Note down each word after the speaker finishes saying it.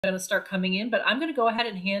going to start coming in, but I'm going to go ahead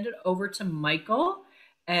and hand it over to Michael.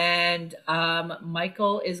 And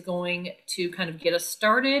Michael is going to kind of get us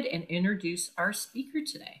started and introduce our speaker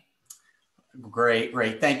today. Great,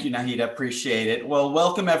 great. Thank you, Nahida. Appreciate it. Well,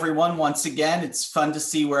 welcome everyone once again. It's fun to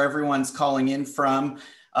see where everyone's calling in from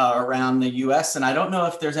around the US. And I don't know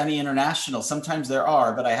if there's any international. Sometimes there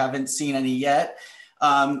are, but I haven't seen any yet.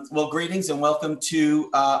 Well, greetings and welcome to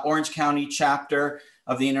Orange County chapter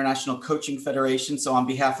of the International Coaching Federation. So on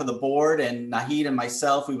behalf of the board and Nahid and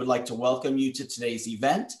myself, we would like to welcome you to today's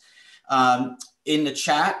event. In the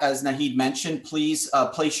chat, as Nahid mentioned, please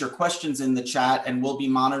place your questions in the chat and we'll be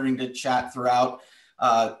monitoring the chat throughout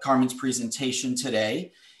Carmen's presentation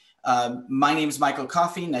today. My name is Michael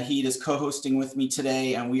Coffey. Nahid is co-hosting with me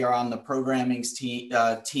today and we are on the programming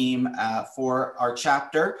team for our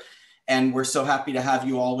chapter. And we're so happy to have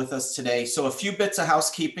you all with us today. So a few bits of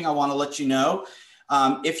housekeeping I want to let you know.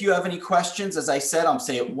 If you have any questions, as I said, I'll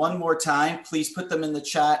say it one more time, please put them in the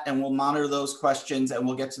chat and we'll monitor those questions and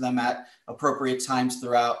we'll get to them at appropriate times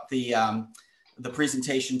throughout the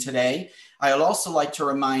presentation today. I'd also like to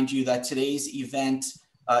remind you that today's event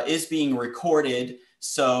is being recorded.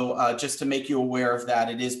 So just to make you aware of that,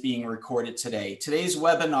 it is being recorded today. Today's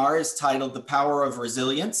webinar is titled The Power of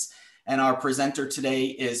Resilience, and our presenter today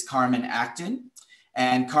is Carmen Acton.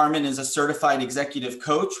 And Carmen is a certified executive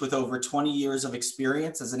coach with over 20 years of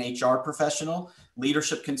experience as an HR professional,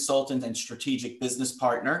 leadership consultant, and strategic business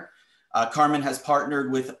partner. Carmen has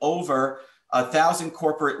partnered with over 1,000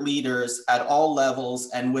 corporate leaders at all levels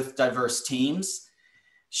and with diverse teams.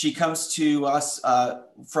 She comes to us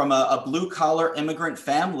from a blue-collar immigrant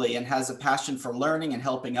family and has a passion for learning and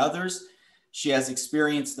helping others. She has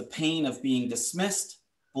experienced the pain of being dismissed,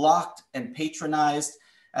 blocked, and patronized,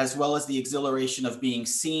 as well as the exhilaration of being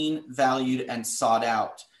seen, valued, and sought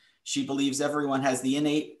out. She believes everyone has the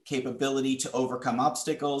innate capability to overcome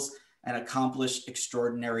obstacles and accomplish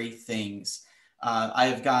extraordinary things. I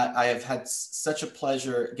have had such a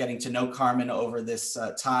pleasure getting to know Carmen over this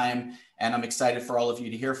time, and I'm excited for all of you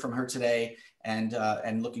to hear from her today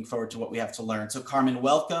and looking forward to what we have to learn. So Carmen,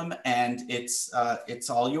 welcome, and it's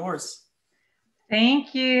all yours.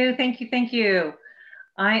 Thank you, thank you, thank you.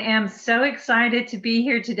 I am so excited to be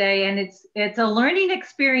here today, and it's a learning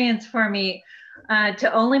experience for me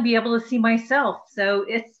to only be able to see myself. So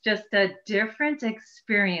it's just a different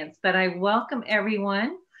experience, but I welcome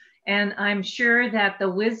everyone, and I'm sure that the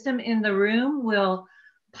wisdom in the room will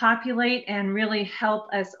populate and really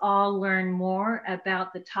help us all learn more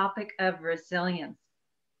about the topic of resilience.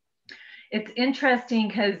 It's interesting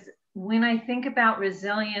because when I think about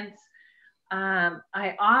resilience,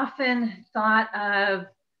 I often thought of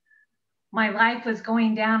my life was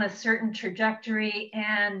going down a certain trajectory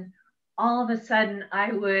and all of a sudden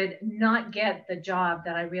I would not get the job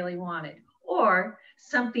that I really wanted, or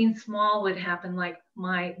something small would happen, like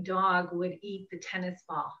my dog would eat the tennis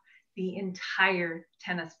ball, the entire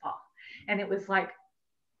tennis ball. And it was like,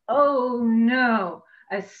 oh no,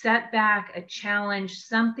 a setback, a challenge,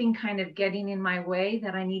 something kind of getting in my way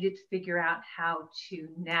that I needed to figure out how to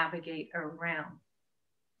navigate around.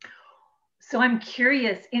 So I'm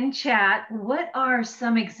curious, in chat, what are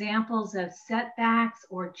some examples of setbacks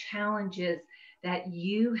or challenges that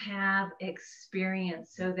you have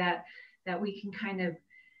experienced so that we can kind of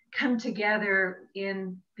come together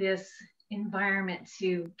in this environment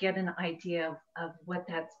to get an idea of what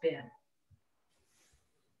that's been?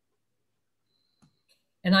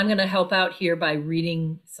 And I'm going to help out here by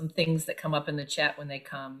reading some things that come up in the chat when they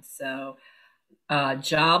come. So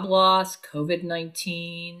job loss,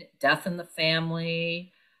 COVID-19, death in the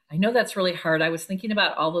family. I know that's really hard. I was thinking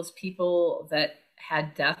about all those people that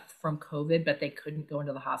had death from COVID, but they couldn't go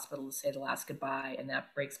into the hospital to say the last goodbye. And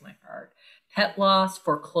that breaks my heart. Pet loss,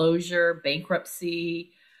 foreclosure,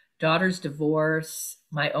 bankruptcy, daughter's divorce,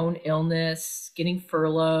 my own illness, getting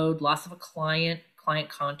furloughed, loss of a client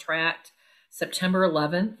contract, September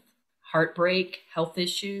 11th, heartbreak, health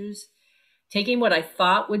issues, taking what I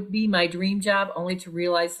thought would be my dream job only to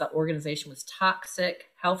realize the organization was toxic,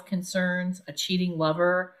 health concerns, a cheating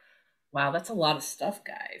lover. Wow, that's a lot of stuff,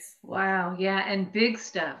 guys. Wow, yeah, and big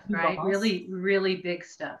stuff, right? Really, really big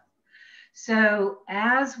stuff. So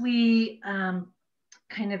as we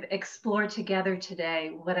kind of explore together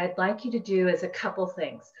today, what I'd like you to do is a couple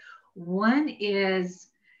things. One is,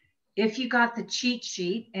 if you got the cheat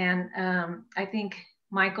sheet, and I think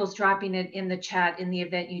Michael's dropping it in the chat in the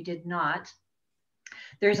event you did not,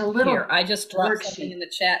 there's a little Here, I just dropped something in the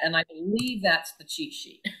chat and I believe that's the cheat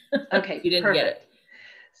sheet. Okay, you didn't get it.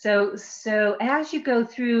 So as you go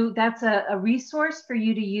through, that's a resource for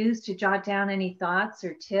you to use to jot down any thoughts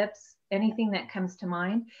or tips, anything that comes to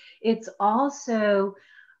mind. It's also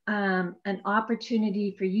an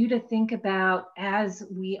opportunity for you to think about, as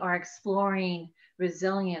we are exploring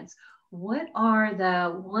resilience, what are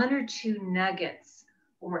the one or two nuggets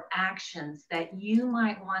or actions that you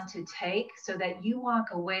might want to take so that you walk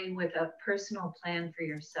away with a personal plan for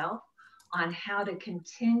yourself on how to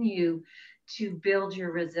continue to build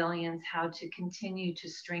your resilience, how to continue to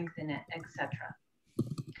strengthen it, etc.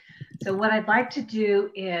 So what I'd like to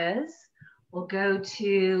do is we'll go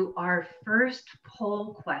to our first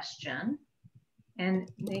poll question.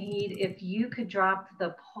 And Nahid, if you could drop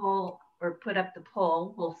the poll or put up the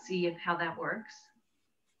poll, we'll see how that works.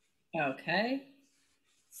 Okay.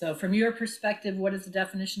 So from your perspective, what is the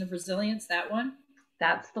definition of resilience? That one?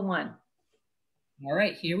 That's the one. All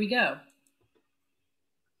right, here we go.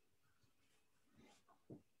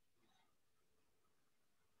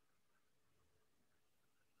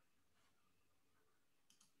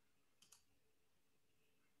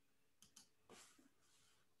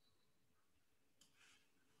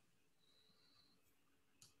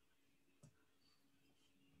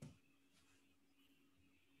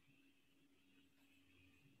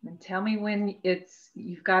 And tell me when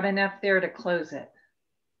you've got enough there to close it.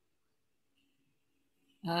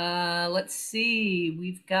 Let's see.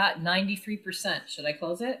 We've got 93%. Should I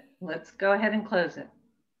close it? Let's go ahead and close it.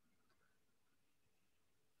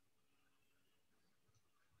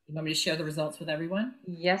 You want me to share the results with everyone?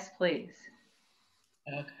 Yes, please.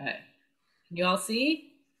 Okay. Can you all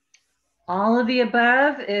see? All of the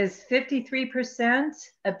above is 53%,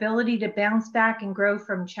 ability to bounce back and grow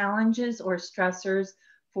from challenges or stressors,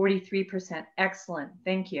 43%. Excellent.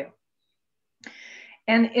 Thank you.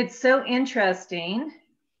 And it's so interesting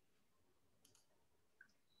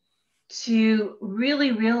to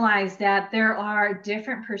really realize that there are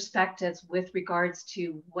different perspectives with regards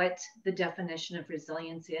to what the definition of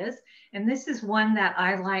resilience is. And this is one that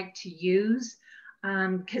I like to use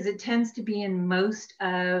because it tends to be in most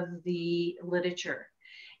of the literature.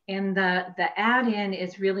 And the add-in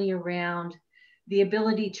is really around the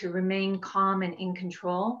ability to remain calm and in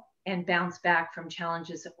control and bounce back from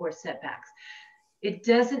challenges or setbacks. It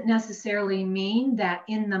doesn't necessarily mean that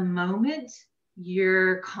in the moment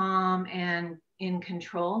you're calm and in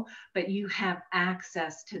control, but you have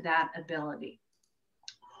access to that ability.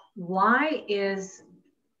 Why is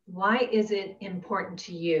it important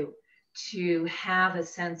to you to have a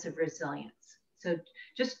sense of resilience? So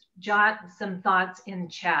just jot some thoughts in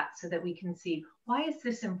chat so that we can see, why is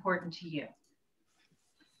this important to you?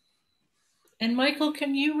 And Michael,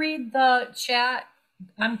 can you read the chat?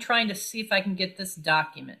 I'm trying to see if I can get this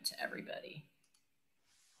document to everybody.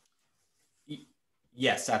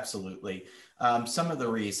 Yes, absolutely. Some of the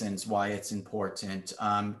reasons why it's important: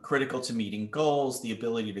 critical to meeting goals, the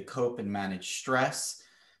ability to cope and manage stress,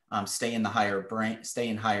 stay in higher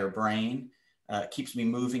brain, keeps me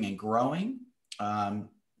moving and growing,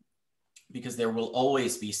 because there will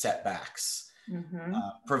always be setbacks. Mm-hmm.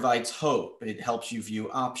 Provides hope. It helps you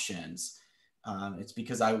view options. It's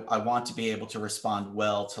because I want to be able to respond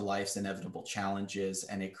well to life's inevitable challenges,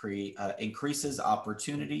 and it increases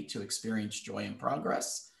opportunity to experience joy and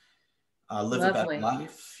progress, live a better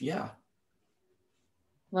life. Yeah.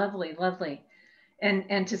 Lovely, lovely.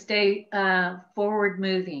 And to stay forward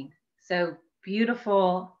moving. So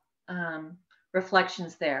beautiful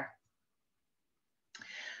reflections there.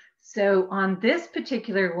 So on this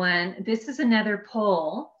particular one, this is another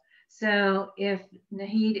poll. So if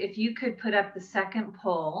Nahid, if you could put up the second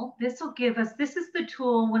poll, this will give us, this is the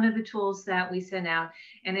tool, one of the tools that we sent out,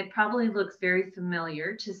 and it probably looks very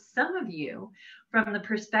familiar to some of you from the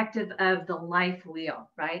perspective of the life wheel,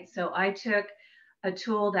 right? So I took a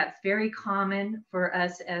tool that's very common for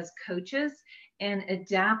us as coaches and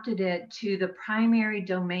adapted it to the primary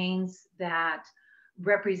domains that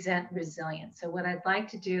represent resilience. So what I'd like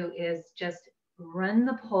to do is just run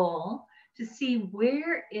the poll to see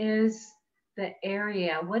where is the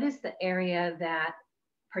area, what is the area that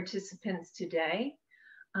participants today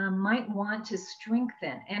might want to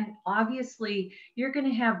strengthen. And obviously you're going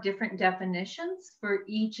to have different definitions for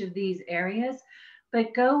each of these areas,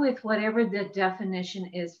 but go with whatever the definition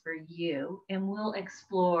is for you, and we'll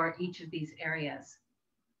explore each of these areas.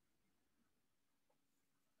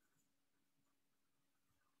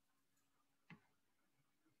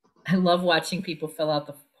 I love watching people fill out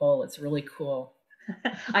the poll. It's really cool.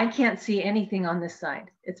 I can't see anything on this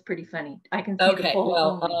side. It's pretty funny. I can see the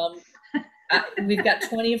poll. Well, we've got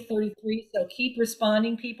 20 of 33, so keep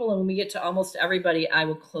responding, people. And when we get to almost everybody, I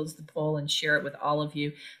will close the poll and share it with all of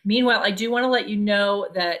you. Meanwhile, I do want to let you know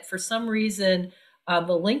that for some reason,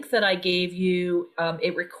 the link that I gave you,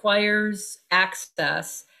 it requires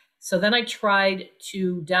access. So then I tried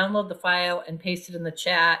to download the file and paste it in the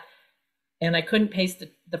chat, and I couldn't paste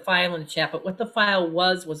the file in the chat, but what the file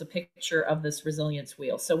was a picture of this resilience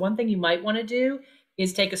wheel. So one thing you might want to do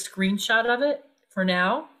is take a screenshot of it for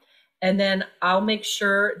now, and then I'll make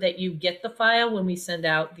sure that you get the file when we send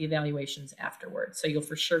out the evaluations afterwards. So you'll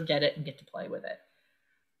for sure get it and get to play with it.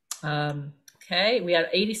 Okay, we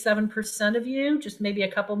had 87% of you, just maybe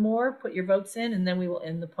a couple more, put your votes in, and then we will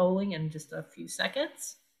end the polling in just a few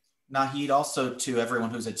seconds. Nahid, also to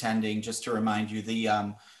everyone who's attending, just to remind you,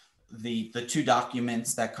 the two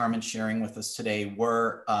documents that Carmen's sharing with us today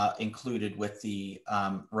were included with the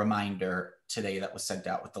reminder today that was sent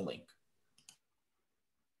out with the link.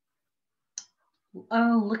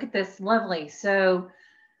 Oh, look at this, lovely. So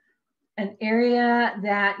an area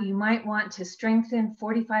that you might want to strengthen,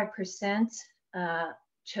 45%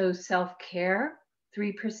 chose self-care,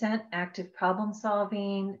 3% active problem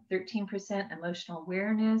solving, 13% emotional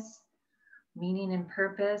awareness, meaning and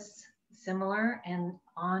purpose, similar, and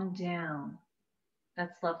on down.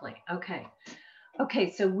 That's lovely. Okay.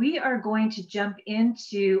 Okay, so we are going to jump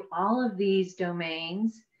into all of these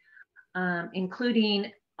domains,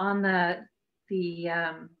 including on the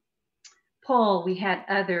poll, we had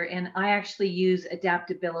other, and I actually use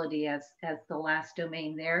adaptability as the last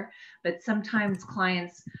domain there, but sometimes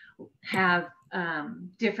clients have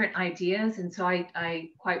different ideas, and so I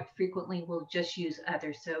quite frequently will just use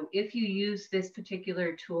other. So if you use this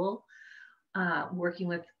particular tool, working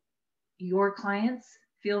with your clients,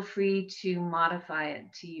 feel free to modify it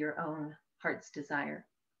to your own heart's desire.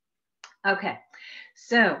 Okay,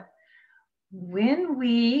 so when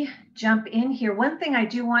we jump in here, one thing I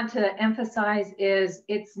do want to emphasize is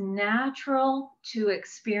it's natural to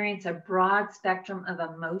experience a broad spectrum of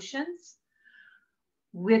emotions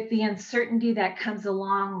with the uncertainty that comes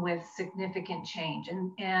along with significant change.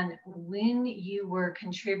 And when you were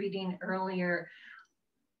contributing earlier,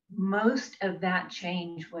 most of that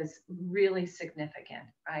change was really significant,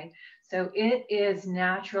 right? So it is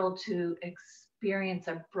natural to experience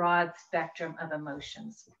a broad spectrum of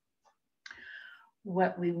emotions.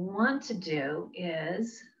 What we want to do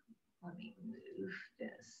is, let me move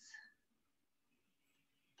this,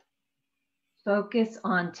 focus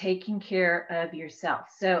on taking care of yourself.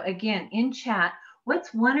 So again, in chat,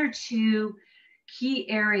 what's one or two key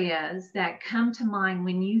areas that come to mind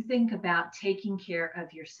when you think about taking care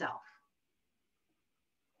of yourself?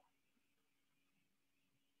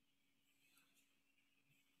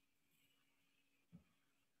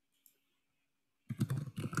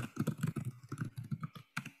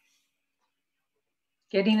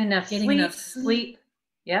 Getting enough sleep.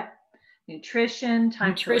 Yep. Nutrition,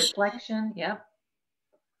 time for reflection. Yep.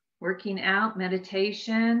 Working out,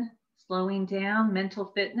 meditation, slowing down,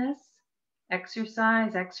 mental fitness,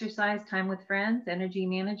 exercise, time with friends, energy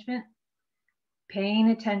management, paying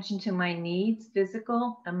attention to my needs,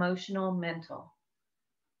 physical, emotional, mental.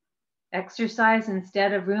 Exercise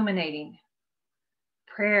instead of ruminating.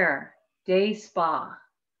 Prayer, day spa,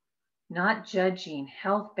 not judging,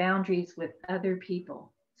 health boundaries with other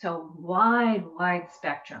people. So wide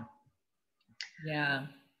spectrum. Yeah.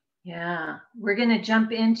 Yeah, we're going to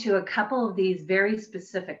jump into a couple of these very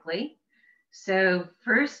specifically. So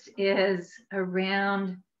first is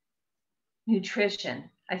around nutrition.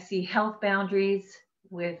 I see health boundaries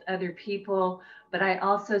with other people, but I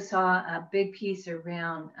also saw a big piece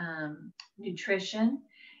around nutrition.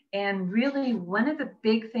 And really one of the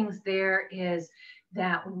big things there is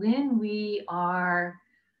that when we are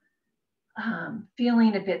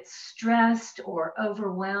feeling a bit stressed or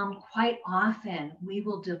overwhelmed, quite often we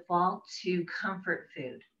will default to comfort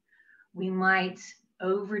food. We might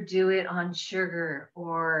overdo it on sugar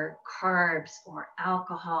or carbs or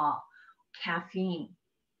alcohol, caffeine.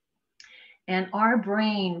 And our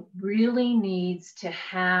brain really needs to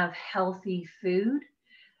have healthy food,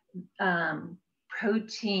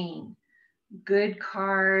 protein, good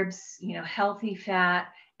carbs, healthy fat,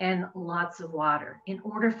 and lots of water in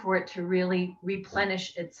order for it to really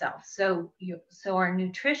replenish itself. So our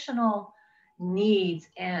nutritional needs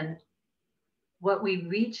and what we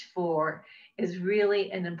reach for is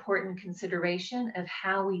really an important consideration of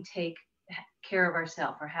how we take care of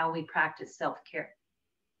ourselves or how we practice self-care.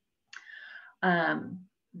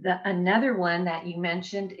 Another one that you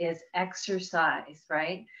mentioned is exercise,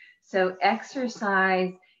 right? So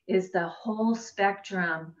exercise is the whole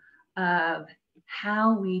spectrum of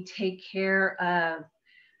how we take care of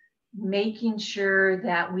making sure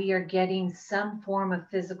that we are getting some form of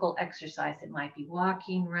physical exercise. It might be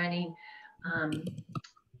walking, running,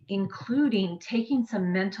 including taking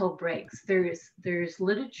some mental breaks. There's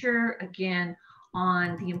literature, again,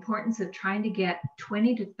 on the importance of trying to get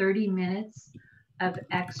 20 to 30 minutes of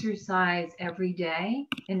exercise every day.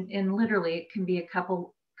 And literally it can be a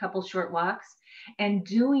couple short walks, and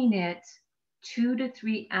doing it 2 to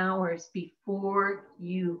 3 hours before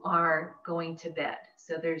you are going to bed.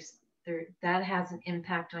 So that has an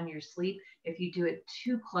impact on your sleep if you do it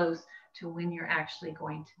too close to when you're actually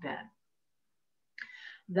going to bed.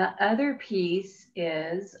 The other piece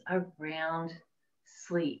is around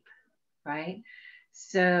sleep, right?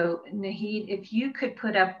 So Nahid, if you could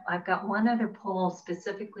put up, I've got one other poll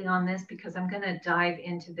specifically on this because I'm going to dive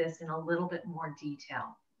into this in a little bit more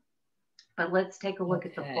detail. But let's take a look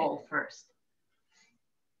at the poll first.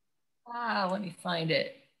 Let me find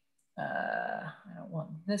it. I don't want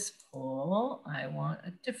this poll. I want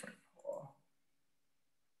a different poll.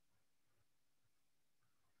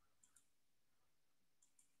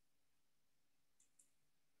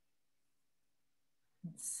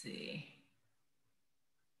 Let's see.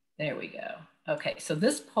 There we go. Okay, so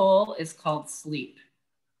this poll is called Sleep.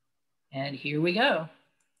 And here we go.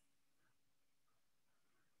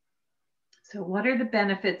 So what are the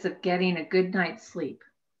benefits of getting a good night's sleep?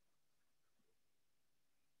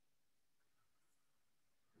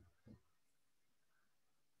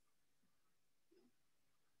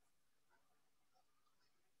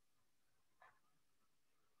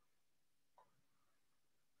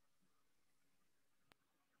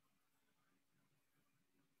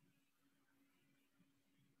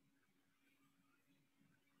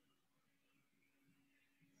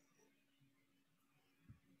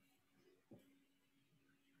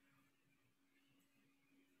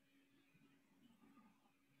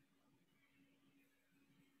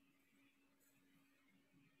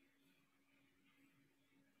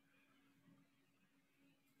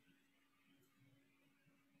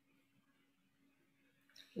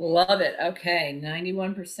 Love it. Okay,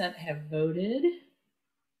 91% have voted.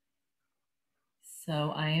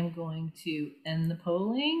 So I am going to end the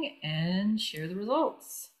polling and share the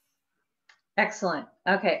results. Excellent.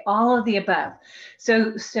 Okay, all of the above.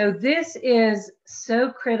 So this is so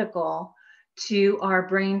critical to our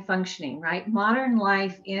brain functioning, right? Modern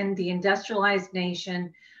life in the industrialized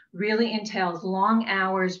nation really entails long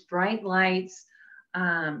hours, bright lights,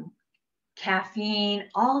 caffeine,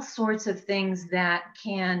 all sorts of things that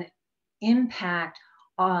can impact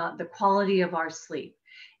the quality of our sleep.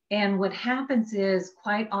 And what happens is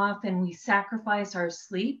quite often we sacrifice our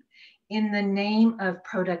sleep in the name of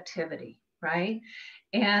productivity, right?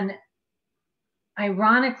 And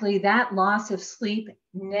ironically, that loss of sleep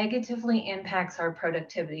negatively impacts our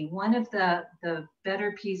productivity. One of the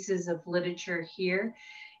better pieces of literature here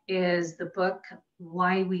is the book,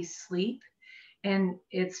 Why We Sleep. And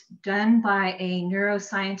it's done by a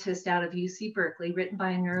neuroscientist out of UC Berkeley, written by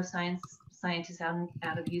a neuroscience scientist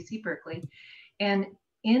out of UC Berkeley. And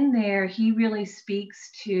in there, he really speaks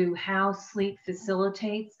to how sleep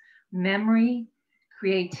facilitates memory,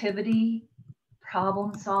 creativity,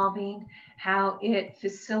 problem solving, how it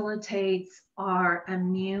facilitates our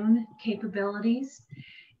immune capabilities.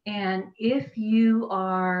 And if you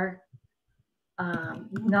are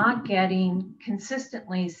not getting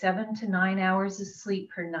consistently 7 to 9 hours of sleep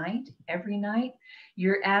per night, every night,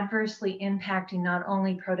 you're adversely impacting not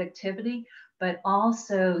only productivity, but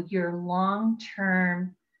also your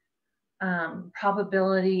long-term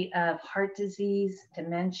probability of heart disease,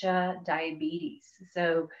 dementia, diabetes.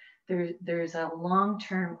 So there's a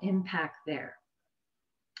long-term impact there.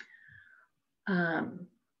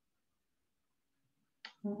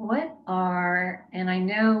 And I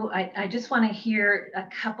know, I just want to hear a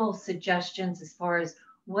couple suggestions as far as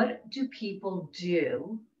what do people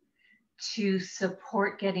do to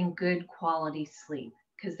support getting good quality sleep?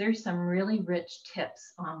 Because there's some really rich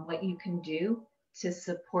tips on what you can do to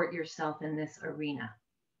support yourself in this arena.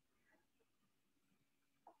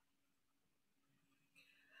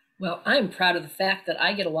 Well, I'm proud of the fact that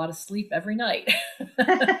I get a lot of sleep every night.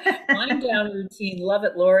 Wind down routine. Love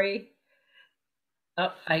it, Lori.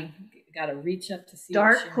 Oh, I got to reach up to see.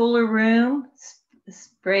 Dark, cooler room,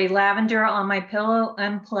 spray lavender on my pillow,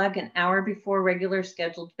 unplug an hour before regular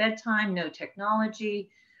scheduled bedtime, no technology,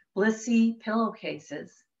 Blissy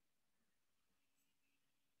pillowcases.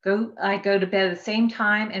 I go to bed at the same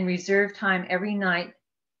time and reserve time every night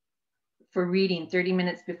for reading 30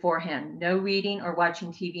 minutes beforehand. No reading or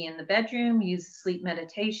watching TV in the bedroom. Use sleep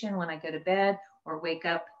meditation when I go to bed or wake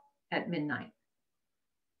up at midnight.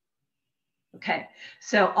 Okay,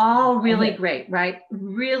 so all really great, right?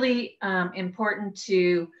 Really important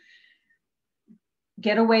to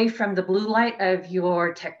get away from the blue light of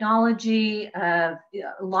your technology. A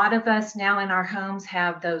lot of us now in our homes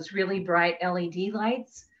have those really bright LED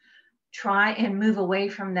lights. try and move away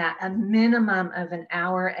from that a minimum of an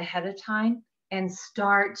hour ahead of time and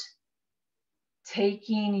start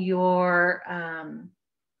taking your,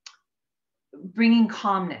 bringing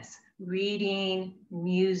calmness, reading,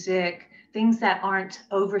 music, things that aren't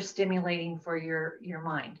overstimulating for your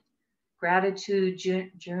mind. Gratitude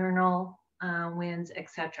journal wins,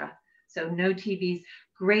 etc. So no TVs.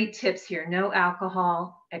 Great tips here. No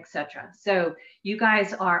alcohol, etc. So you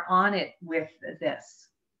guys are on it with this.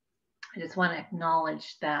 I just want to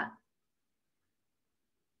acknowledge that.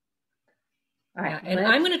 All right, yeah, and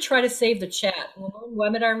I'm going to try to save the chat. When we're in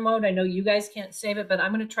webinar mode, I know you guys can't save it, but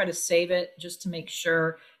I'm going to try to save it just to make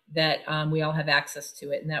sure that we all have access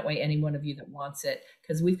to it. And that way, any one of you that wants it,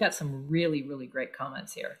 because we've got some really, really great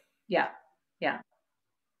comments here. Yeah, yeah.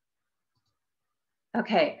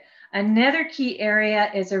 Okay, another key area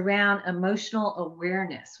is around emotional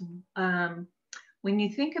awareness. When you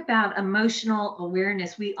think about emotional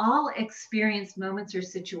awareness, we all experience moments or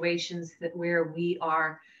situations where we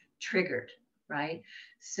are triggered, right?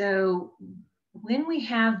 So when we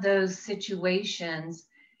have those situations,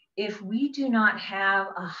 if we do not have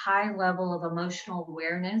a high level of emotional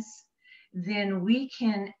awareness, then we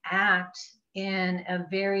can act in a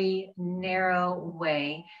very narrow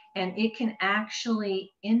way, and it can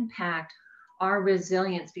actually impact our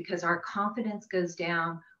resilience because our confidence goes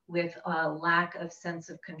down with a lack of sense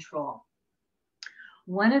of control.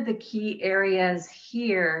 One of the key areas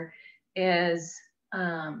here is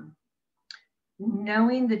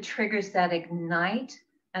knowing the triggers that ignite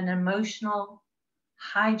an emotional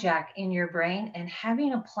hijack in your brain, and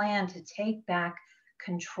having a plan to take back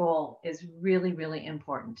control is really, really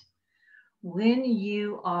important. When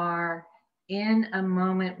you are in a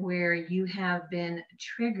moment where you have been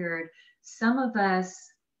triggered, some of us,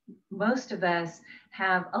 most of us,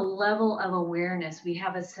 have a level of awareness. We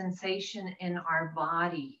have a sensation in our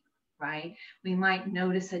body, right? We might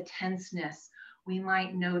notice a tenseness. We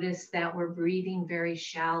might notice that we're breathing very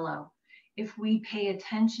shallow. If we pay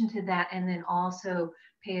attention to that and then also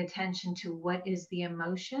pay attention to what is the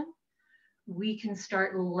emotion, we can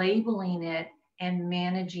start labeling it and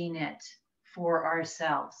managing it for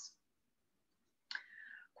ourselves.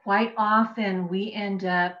 Quite often we end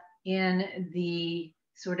up in the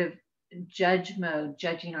sort of judge mode,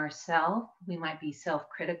 judging ourselves. We might be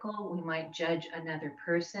self-critical. We might judge another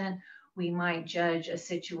person. We might judge a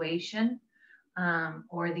situation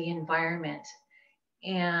or the environment.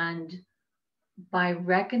 And by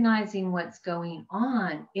recognizing what's going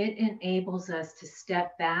on, it enables us to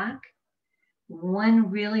step back.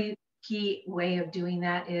 One really key way of doing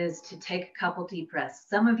that is to take a couple deep breaths.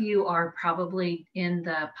 Some of you are probably in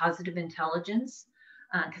the positive intelligence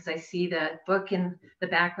because I see the book in the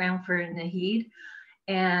background for Nahid.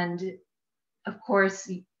 And of course,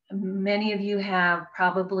 many of you have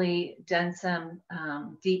probably done some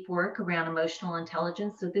deep work around emotional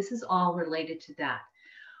intelligence. So this is all related to that.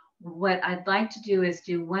 What I'd like to do is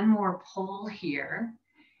do one more poll here.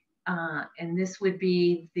 And this would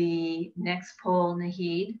be the next poll,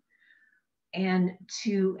 Nahid. And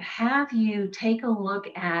to have you take a look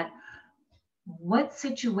at what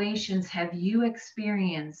situations have you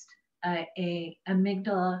experienced a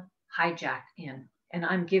amygdala hijack in. And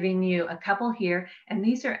I'm giving you a couple here, and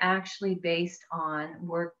these are actually based on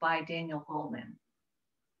work by Daniel Goleman.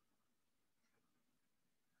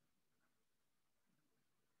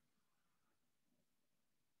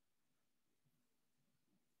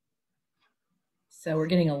 So we're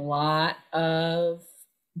getting a lot of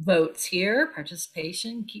votes here.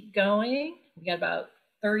 Participation, keep going. We got about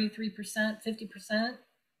 33%, 50%.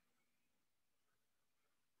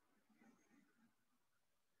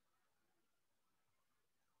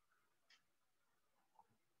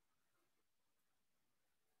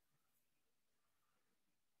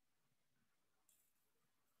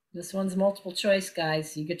 This one's multiple choice,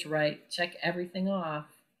 guys. So you get to write, check everything off.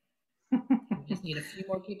 We just need a few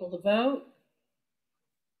more people to vote.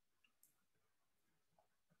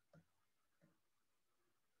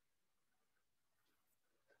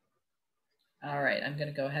 All right, I'm going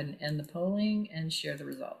to go ahead and end the polling and share the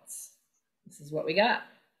results. This is what we got.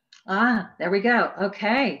 There we go.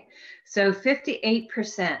 Okay. So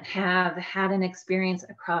 58% have had an experience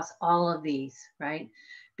across all of these, right?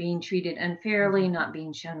 Being treated unfairly, not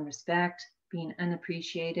being shown respect, being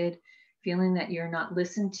unappreciated, feeling that you're not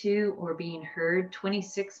listened to or being heard,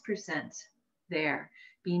 26% there,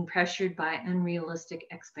 being pressured by unrealistic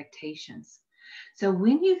expectations. So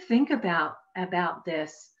when you think about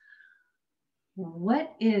this,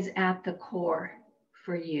 what is at the core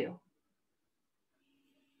for you?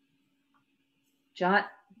 Jot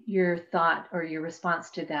your thought or your response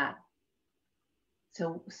to that.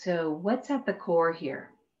 So what's at the core here?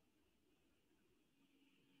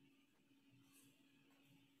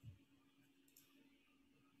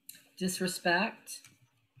 Disrespect.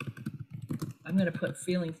 I'm going to put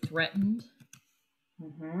feeling threatened.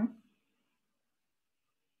 Mm-hmm.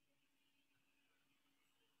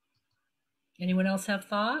 Anyone else have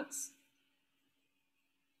thoughts?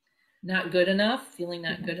 Not good enough, feeling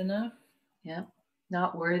not good enough. Yep.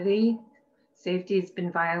 Not worthy. Safety has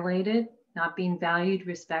been violated. Not being valued,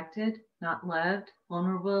 respected, not loved.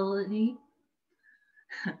 Vulnerability.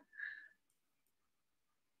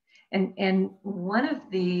 And one of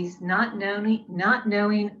these, not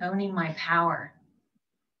knowing, owning my power,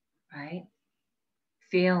 right?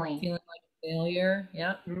 Feeling like failure.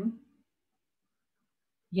 Yeah. Mm-hmm.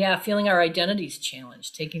 Yeah, feeling our identities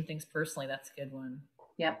challenged, taking things personally. That's a good one.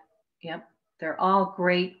 Yep. They're all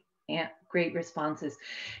great responses.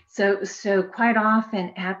 So quite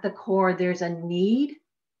often at the core, there's a need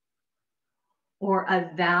or a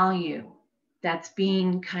value that's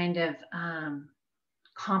being kind of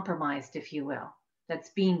compromised, if you will, that's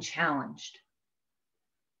being challenged.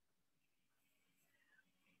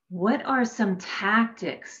 What are some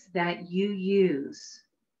tactics that you use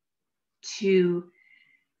to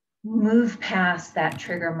move past that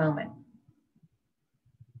trigger moment?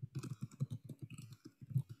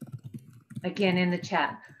 Again, in the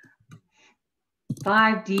chat.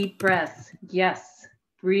 5 deep breaths. Yes.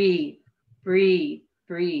 Breathe, breathe,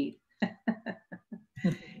 breathe.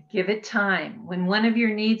 Give it time. When one of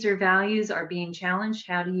your needs or values are being challenged,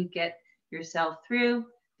 how do you get yourself through?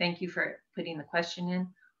 Thank you for putting the question in.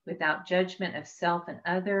 Without judgment of self and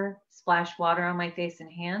other, splash water on my face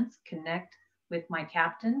and hands, connect with my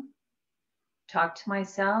captain, talk to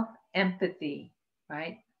myself, empathy,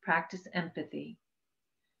 right? Practice empathy.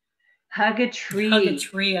 Hug a tree. Hug a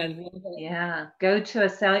tree, I love it. Yeah, go to a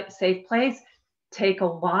safe place, take a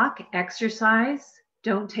walk, exercise,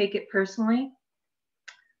 don't take it personally.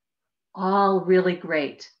 All really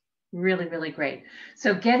great, really, really great.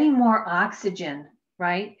 So getting more oxygen,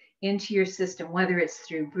 right, into your system, whether it's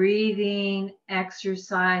through breathing,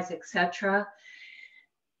 exercise, etc.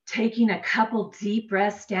 Taking a couple deep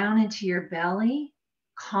breaths down into your belly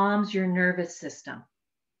calms your nervous system.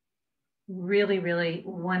 Really, really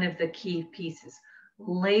one of the key pieces.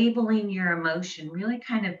 Labeling your emotion, really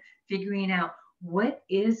kind of figuring out what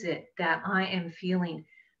is it that I am feeling.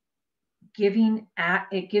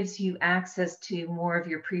 It gives you access to more of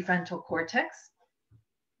your prefrontal cortex.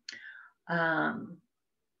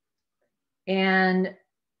 And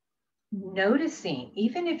noticing,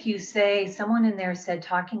 even if you say, someone in there said,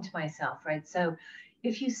 talking to myself, right? So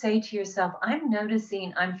if you say to yourself, I'm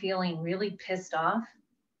noticing I'm feeling really pissed off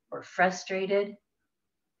or frustrated,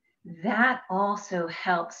 that also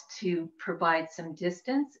helps to provide some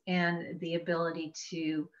distance and the ability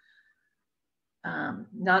to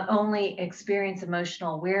not only experience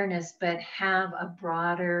emotional awareness, but have a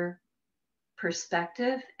broader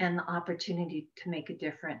perspective and the opportunity to make a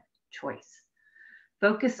different choice.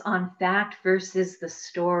 Focus on fact versus the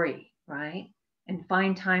story, right? And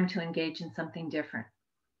find time to engage in something different.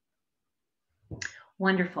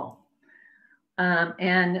 Wonderful.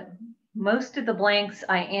 And most of the blanks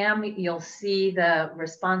you'll see the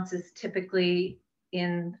responses typically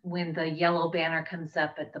when the yellow banner comes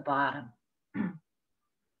up at the bottom.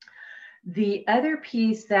 The other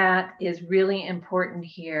piece that is really important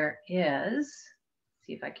here is,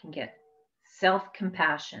 see if I can get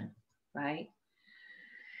self-compassion, right?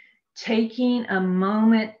 Taking a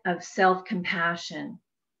moment of self-compassion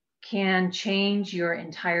can change your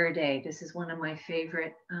entire day. This is one of my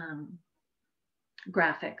favorite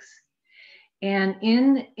graphics. And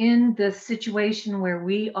in the situation where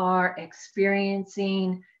we are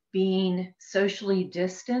experiencing being socially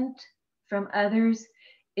distant from others,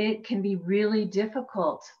 it can be really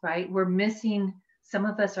difficult, right? Some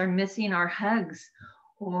of us are missing our hugs,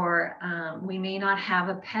 or we may not have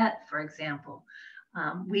a pet, for example.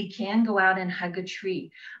 We can go out and hug a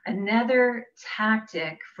tree. Another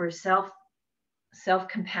tactic for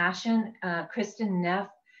self-compassion, Kristen Neff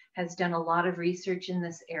has done a lot of research in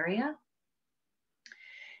this area.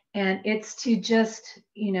 And it's to just,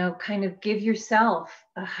 kind of give yourself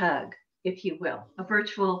a hug, if you will, a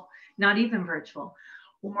virtual, not even virtual,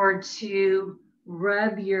 or to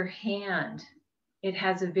rub your hand. It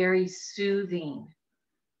has a very soothing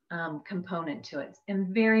component to it,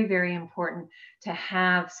 and very, very important to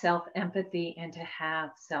have self-empathy and to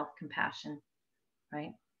have self-compassion,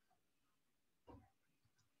 right?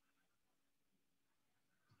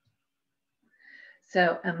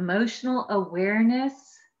 So emotional awareness,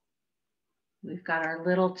 we've got our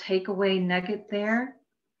little takeaway nugget there.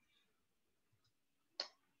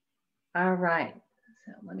 All right.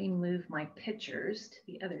 So let me move my pictures to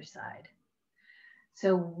the other side.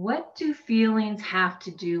 So what do feelings have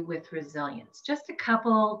to do with resilience? Just a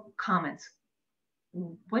couple comments.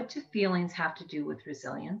 What do feelings have to do with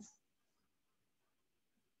resilience?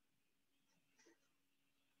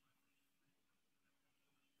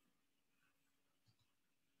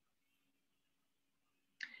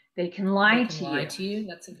 They can lie to you. Lie to you.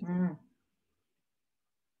 That's a good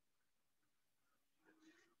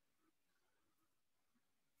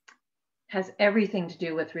Has everything to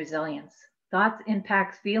do with resilience. Thoughts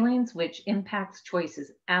impact feelings, which impacts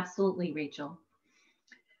choices. Absolutely, Rachel.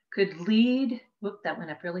 Could lead, whoop, that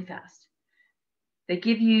went up really fast. They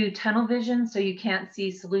give you tunnel vision so you can't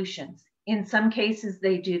see solutions. In some cases,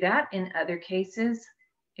 they do that. In other cases,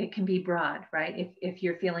 it can be broad, right? If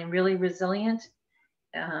you're feeling really resilient,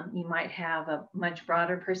 you might have a much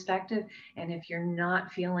broader perspective. And if you're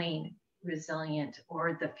not feeling resilient,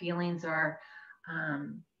 or the feelings are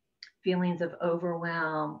feelings of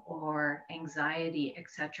overwhelm or anxiety,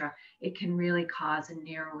 etc., it can really cause a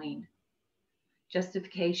narrowing.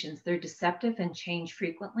 Justifications, they're deceptive and change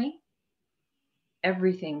frequently.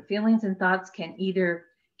 Everything, feelings and thoughts can either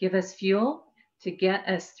give us fuel to get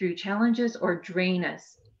us through challenges or drain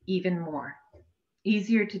us even more.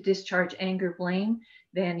 Easier to discharge anger, blame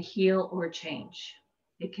than heal or change.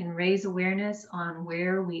 It can raise awareness on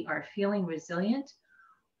where we are feeling resilient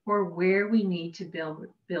or where we need to build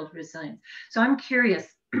resilience. So I'm curious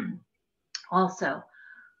also,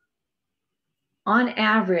 on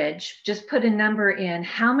average, just put a number in,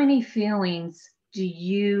 how many feelings do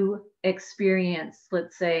you experience,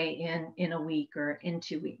 let's say in a week or in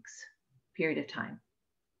 2 weeks period of time?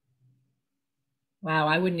 Wow,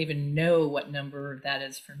 I wouldn't even know what number that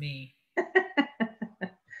is for me.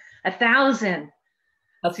 1,000.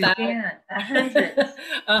 1,000. Suzanne, 100.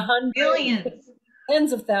 100. Billions.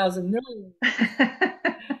 Tens of thousands, millions.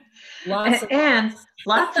 Lots and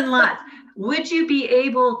lots and lots. Would you be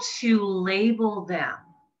able to label them?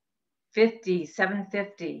 50,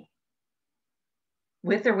 750.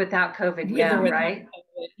 With or without COVID? With yeah, or without right?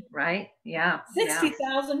 COVID. Right? Yeah.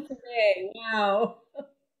 60,000 per day. Wow.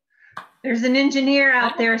 There's an engineer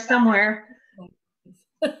out there somewhere.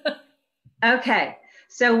 Okay.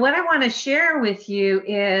 So what I want to share with you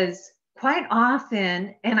is quite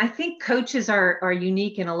often, and I think coaches are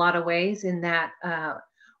unique in a lot of ways in that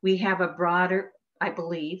we have a broader, I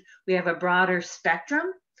believe, we have a broader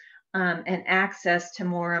spectrum and access to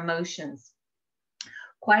more emotions.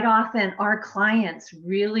 Quite often, our clients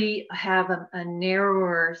really have a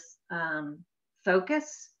narrower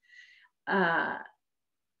focus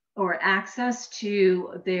or access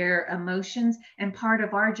to their emotions. And part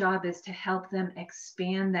of our job is to help them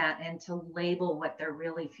expand that and to label what they're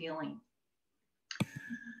really feeling.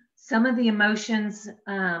 Some of the emotions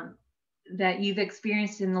that you've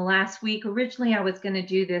experienced in the last week, originally I was going to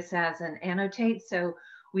do this as an annotate, so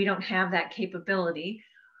we don't have that capability.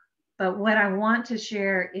 But what I want to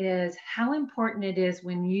share is how important it is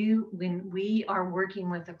when we are working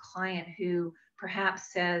with a client who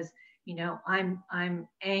perhaps says, you know, I'm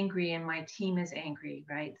angry and my team is angry,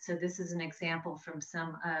 right? So this is an example from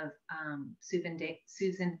some of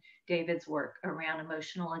Susan David's work around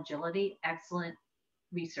emotional agility, excellent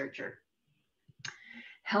researcher.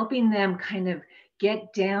 Helping them kind of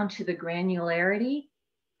get down to the granularity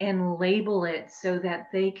and label it so that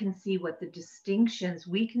they can see what the distinctions,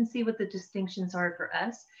 we can see what the distinctions are for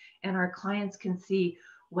us, and our clients can see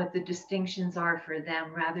what the distinctions are for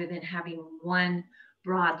them, rather than having one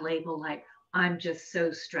broad label like, I'm just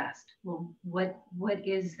so stressed. Well, what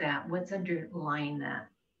is that? What's underlying that?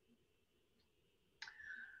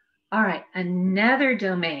 All right, another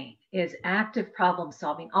domain is active problem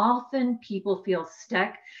solving. Often people feel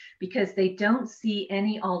stuck because they don't see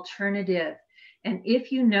any alternative. And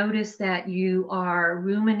if you notice that you are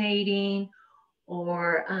ruminating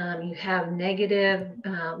or you have negative,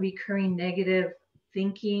 recurring negative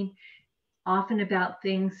thinking, often about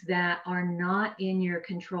things that are not in your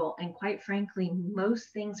control. And quite frankly,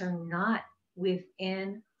 most things are not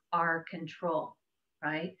within our control,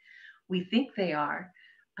 right? We think they are.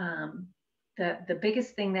 The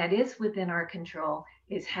biggest thing that is within our control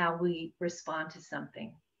is how we respond to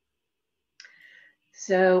something.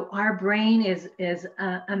 So our brain is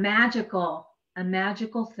a magical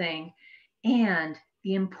thing. And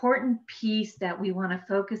the important piece that we want to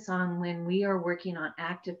focus on when we are working on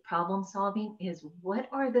active problem solving is, what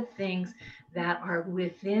are the things that are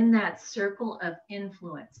within that circle of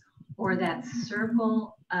influence or that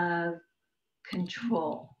circle of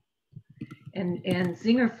control. And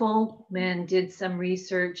Zinger-Folkman did some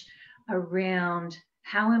research around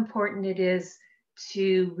how important it is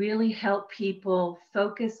to really help people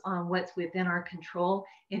focus on what's within our control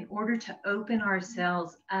in order to open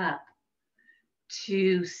ourselves up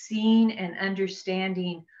to seeing and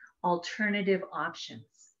understanding alternative options.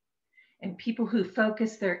 And people who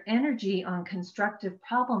focus their energy on constructive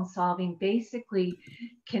problem solving basically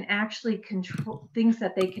can actually control things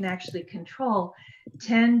that they can actually control,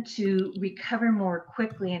 tend to recover more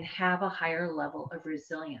quickly and have a higher level of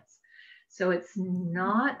resilience. So it's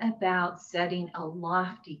not about setting a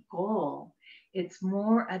lofty goal. It's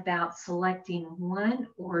more about selecting one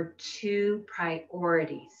or two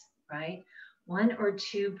priorities, right? One or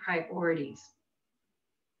two priorities.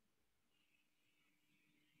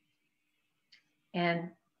 And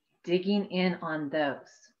digging in on those.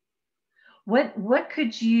 What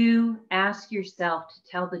could you ask yourself to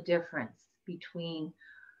tell the difference between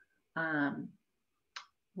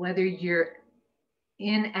whether you're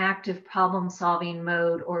in active problem solving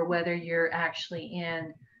mode or whether you're actually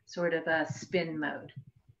in sort of a spin mode?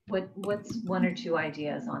 What's one or two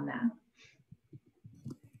ideas on that?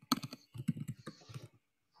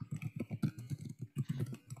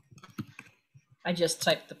 I just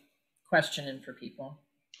typed the question in for people.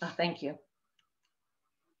 Oh, thank you.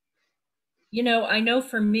 You know, I know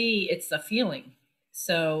for me, it's a feeling.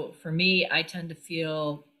 So for me, I tend to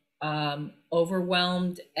feel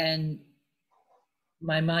overwhelmed, and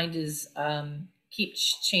my mind is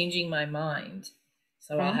keeps changing my mind.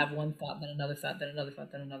 So I'll have one thought, then another thought, then another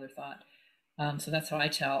thought, then another thought. So that's how I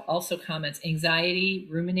tell. Also comments, anxiety,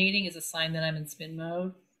 ruminating is a sign that I'm in spin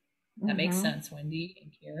mode. That makes sense, Wendy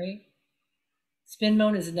and Carrie. Spin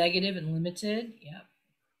mode is negative and limited. Yeah.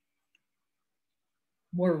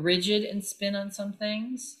 More rigid and spin on some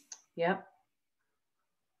things. Yep.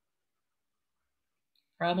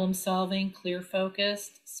 Problem solving, clear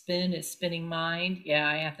focused. Spin is spinning mind. Yeah,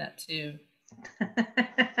 I have that too.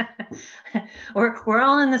 We're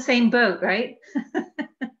all in the same boat, right?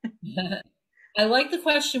 I like the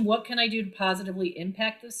question, what can I do to positively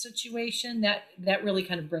impact this situation? That really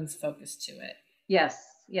kind of brings focus to it. Yes.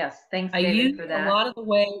 Yes. Thanks, I David, use for that. a lot of the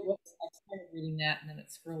way, whoops, I started reading that and then it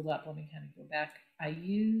scrolled up. Let me kind of go back. I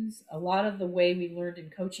use a lot of the way we learned in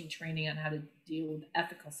coaching training on how to deal with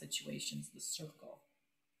ethical situations, the circle.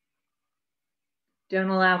 Don't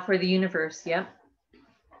allow for the universe. Yep.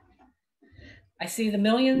 I see the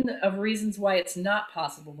million of reasons why it's not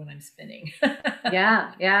possible when I'm spinning.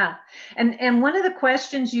 Yeah. And one of the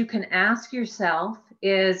questions you can ask yourself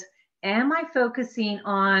is, am I focusing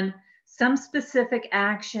on some specific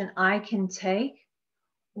action I can take,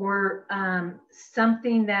 or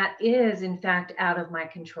something that is in fact out of my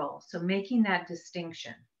control? So making that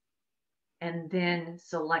distinction and then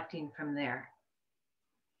selecting from there.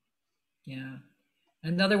 Yeah.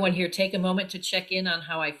 Another one here, take a moment to check in on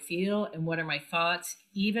how I feel and what are my thoughts,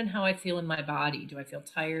 even how I feel in my body. Do I feel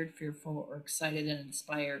tired, fearful, or excited and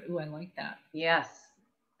inspired? Ooh, I like that. Yes,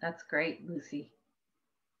 that's great, Lucy.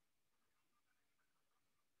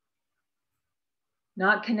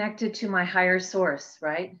 Not connected to my higher source,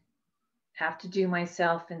 right? Have to do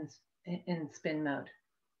myself in spin mode.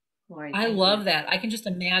 Lori, I love that. I can just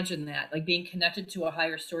imagine that, like being connected to a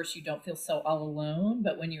higher source. You don't feel so all alone,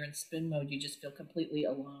 but when you're in spin mode, you just feel completely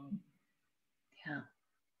alone. Yeah.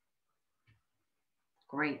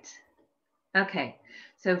 Great. Okay.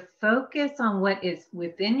 So focus on what is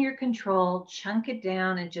within your control, chunk it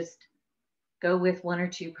down, and just go with one or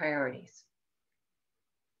two priorities.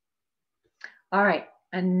 All right.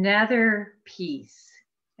 Another piece.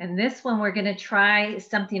 And this one, we're going to try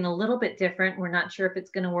something a little bit different. We're not sure if it's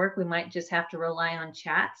going to work. We might just have to rely on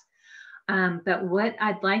chat. But what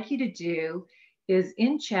I'd like you to do is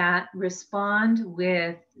in chat, respond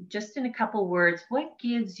with just in a couple words, what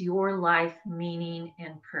gives your life meaning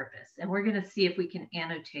and purpose? And we're going to see if we can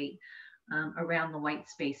annotate around the white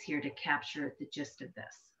space here to capture the gist of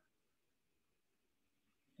this.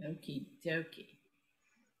 Okie dokie.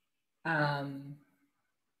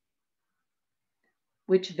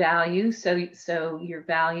 Which value? So your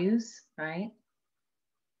values, right?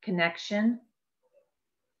 Connection.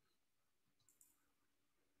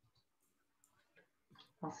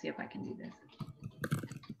 I'll see if I can do this.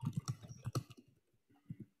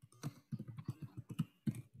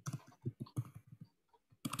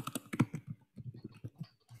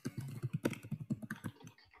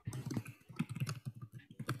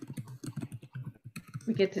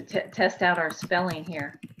 We get to test out our spelling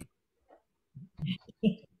here.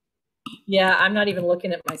 Yeah, I'm not even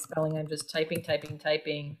looking at my spelling. I'm just typing.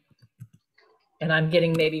 And I'm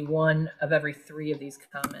getting maybe one of every 3 of these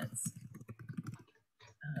comments.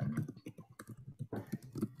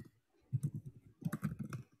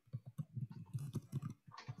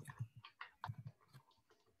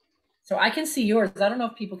 So I can see yours. I don't know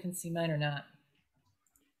if people can see mine or not.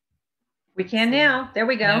 We can now. There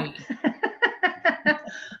we go.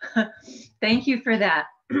 Thank you for that.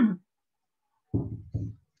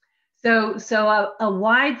 So a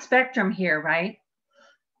wide spectrum here, right?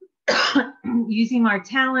 Using our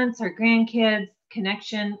talents, our grandkids,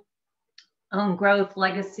 connection, own growth,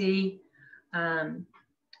 legacy, a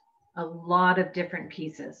lot of different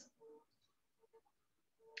pieces.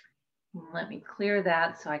 Let me clear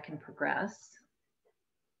that so I can progress.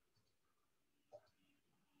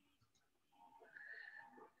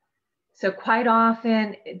 So quite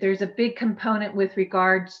often there's a big component with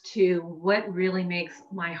regards to what really makes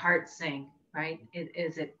my heart sing, right?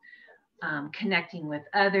 Is it connecting with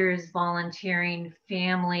others, volunteering,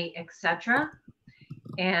 family, etc.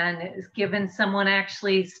 And given someone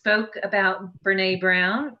actually spoke about Brene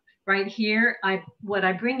Brown right here, what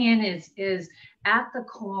I bring in is at the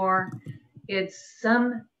core, it's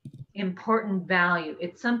some important value.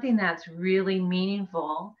 It's something that's really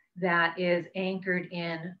meaningful, that is anchored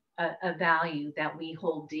in a value that we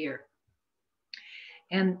hold dear.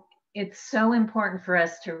 And it's so important for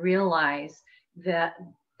us to realize that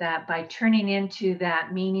by turning into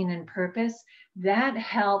that meaning and purpose, that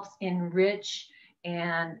helps enrich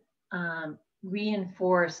and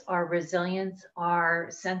reinforce our resilience,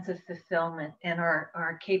 our sense of fulfillment, and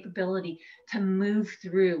our capability to move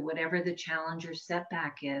through whatever the challenge or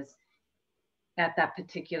setback is at that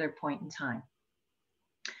particular point in time.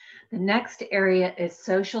 The next area is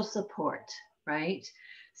social support, right?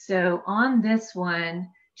 So on this one,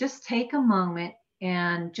 just take a moment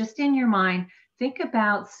and just in your mind, think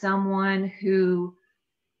about someone who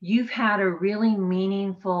you've had a really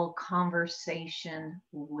meaningful conversation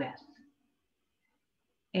with.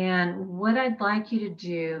 And what I'd like you to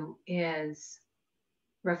do is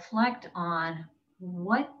reflect on,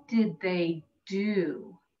 what did they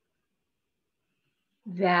do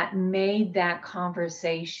that made that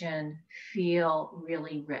conversation feel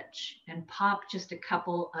really rich? And pop just a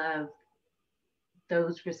couple of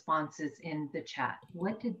those responses in the chat.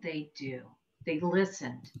 What did they do? They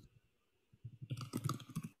listened.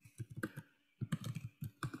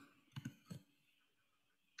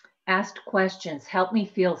 Asked questions, helped me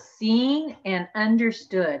feel seen and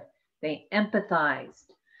understood. They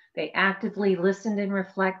empathized. They actively listened and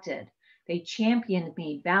reflected. They championed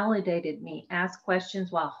me, validated me, asked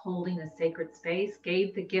questions while holding a sacred space,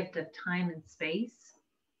 gave the gift of time and space.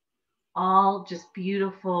 All just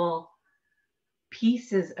beautiful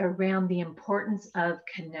pieces around the importance of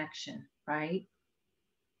connection, right?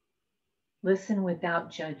 Listen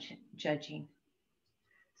without judging.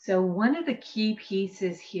 So one of the key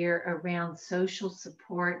pieces here around social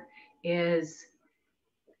support is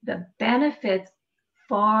the benefits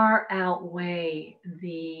far outweigh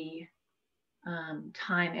the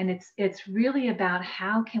time. And it's really about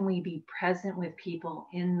how can we be present with people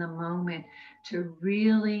in the moment to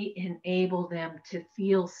really enable them to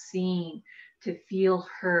feel seen, to feel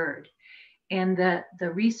heard. And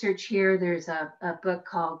the research here, there's a book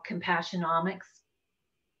called Compassionomics,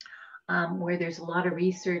 where there's a lot of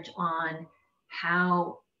research on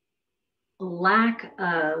how lack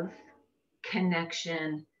of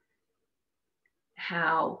connection,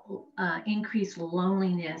 how increased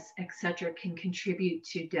loneliness, etc., can contribute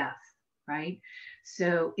to death, right?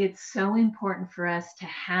 So it's so important for us to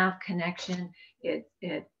have connection.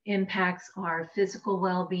 It impacts our physical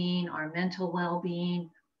well-being, our mental well-being,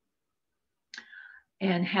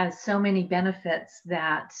 and has so many benefits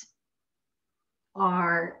that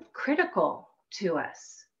are critical to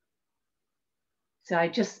us. So I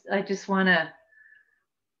just want to,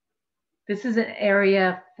 this is an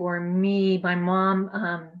area for me. My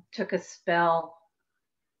mom took a spell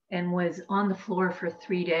and was on the floor for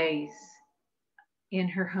 3 days in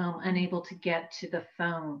her home, unable to get to the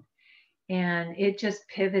phone. And it just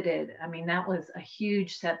pivoted. I mean, that was a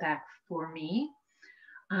huge setback for me.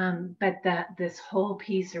 But this whole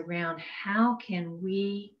piece around how can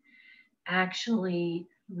we actually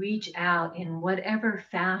reach out in whatever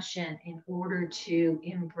fashion in order to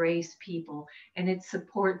embrace people, and it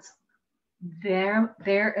supports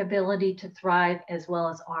their ability to thrive as well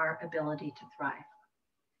as our ability to thrive.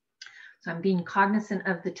 So I'm being cognizant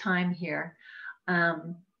of the time here.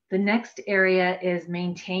 The next area is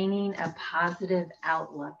maintaining a positive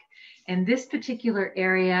outlook. And this particular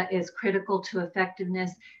area is critical to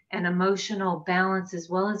effectiveness and emotional balance, as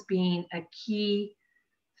well as being a key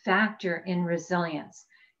factor in resilience.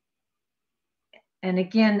 And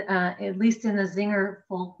again, at least in the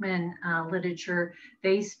Zinger-Folkman literature,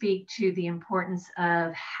 they speak to the importance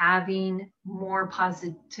of having more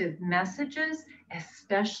positive messages,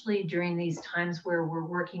 especially during these times where we're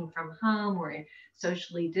working from home, we're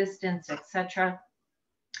socially distanced, etc.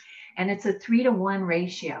 And it's a 3-to-1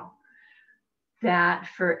 ratio, that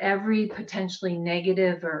for every potentially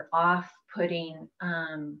negative or off-putting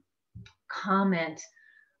comment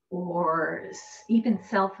or even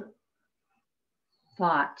self-thought,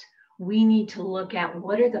 we need to look at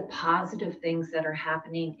what are the positive things that are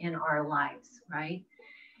happening in our lives, right?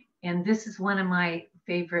 And this is one of my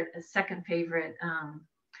second favorite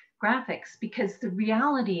graphics, because the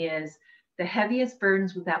reality is the heaviest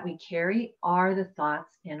burdens that we carry are the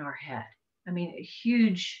thoughts in our head. I mean, a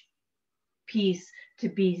huge piece to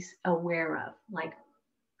be aware of, like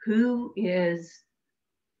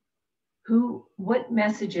what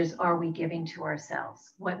messages are we giving to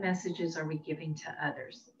ourselves? What messages are we giving to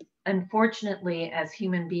others? Unfortunately, as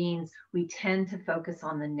human beings, we tend to focus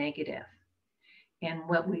on the negative. And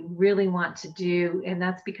what we really want to do, and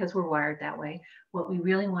that's because we're wired that way, what we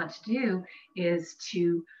really want to do is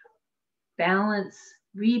to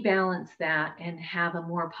rebalance that and have a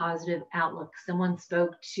more positive outlook. Someone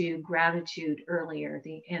spoke to gratitude earlier,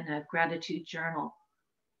 in a gratitude journal.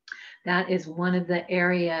 That is one of the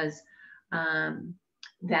areas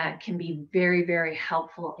that can be very, very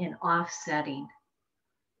helpful in offsetting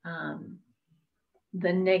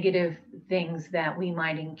the negative things that we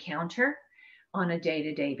might encounter on a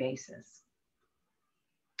day-to-day basis.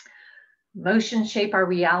 Emotions shape our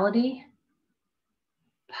reality.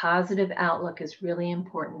 Positive outlook is really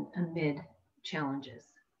important amid challenges.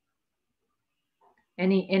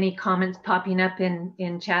 Any comments popping up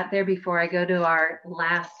in chat there before I go to our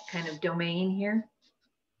last kind of domain here?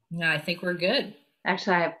 No, I think we're good.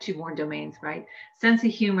 Actually, I have 2 more domains, right? Sense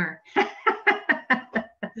of humor.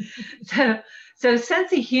 So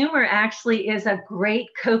sense of humor actually is a great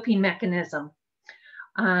coping mechanism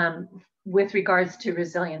with regards to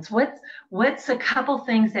resilience. What's a couple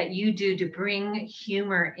things that you do to bring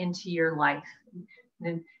humor into your life,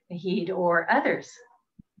 Nahid, or others?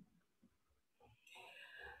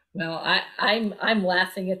 Well, I'm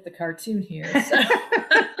laughing at the cartoon here, so.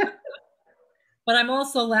 But I'm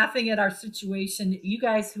also laughing at our situation. You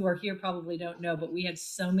guys who are here probably don't know, but we had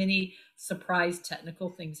so many surprise technical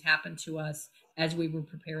things happen to us as we were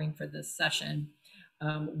preparing for this session.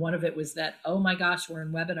 One of it was that, oh my gosh, we're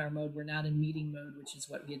in webinar mode. We're not in meeting mode, which is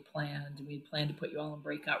what we had planned. We had planned to put you all in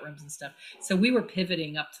breakout rooms and stuff. So we were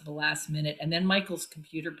pivoting up to the last minute. And then Michael's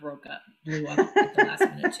computer blew up at the last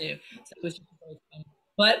minute too. So it was just really funny.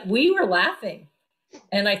 But we were laughing.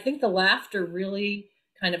 And I think the laughter really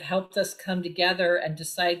kind of helped us come together and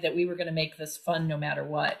decide that we were going to make this fun no matter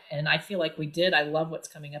what. And I feel like we did. I love what's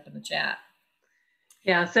coming up in the chat.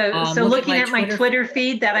 Yeah, so looking at my Twitter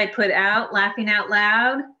feed that I put out, laughing out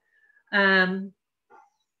loud,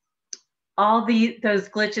 all those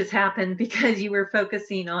glitches happened because you were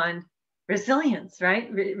focusing on resilience,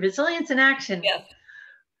 right? Resilience in action. Yes.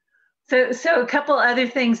 So a couple other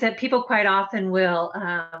things that people quite often will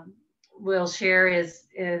share is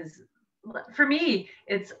for me,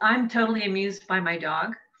 I'm totally amused by my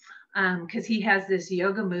dog because he has this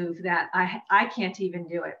yoga move that I can't even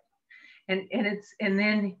do it. And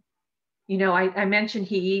then, you know, I mentioned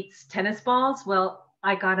he eats tennis balls. Well,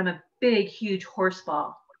 I got him a big, huge horse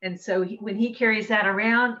ball. And so when he carries that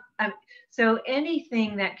around, so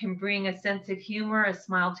anything that can bring a sense of humor, a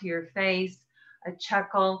smile to your face, a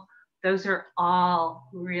chuckle, those are all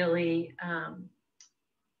really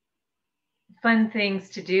fun things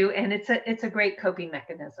to do. And it's a great coping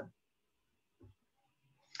mechanism.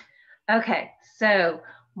 Okay, so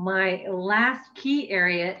my last key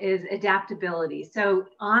area is adaptability. So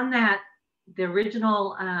on the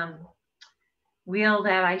original wheel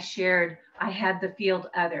that I shared, I had the field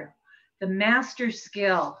other. The master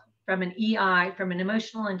skill from an EI, from an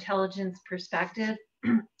emotional intelligence perspective,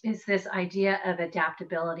 is this idea of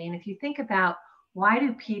adaptability. And if you think about why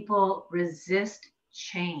do people resist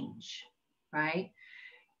change, right?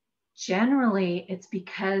 Generally, it's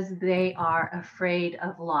because they are afraid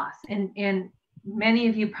of loss. And many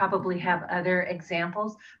of you probably have other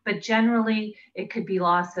examples, but generally it could be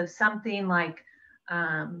loss of something like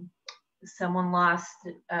someone lost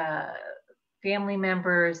family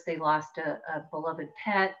members, they lost a beloved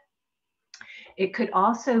pet. It could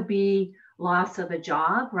also be loss of a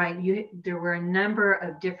job, right? There were a number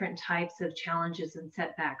of different types of challenges and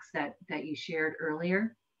setbacks that you shared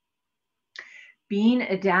earlier. Being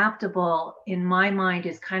adaptable, in my mind,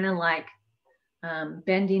 is kind of like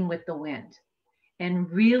bending with the wind and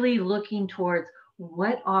really looking towards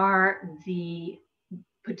what are the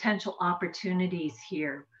potential opportunities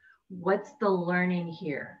here? What's the learning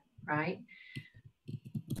here, right?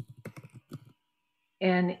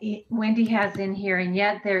 And Wendy has in here, and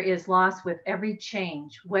yet there is loss with every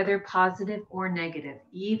change, whether positive or negative.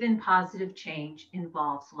 Even positive change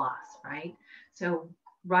involves loss, right? So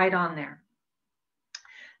right on there.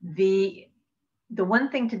 The one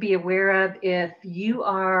thing to be aware of, if you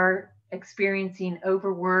are experiencing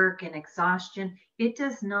overwork and exhaustion, it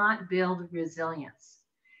does not build resilience.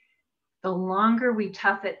 The longer we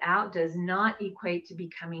tough it out does not equate to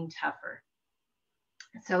becoming tougher.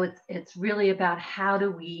 So it's really about how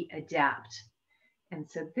do we adapt. And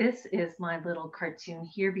so this is my little cartoon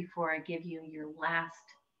here before I give you your last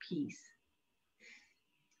piece.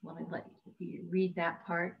 Let me let you read that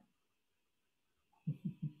part.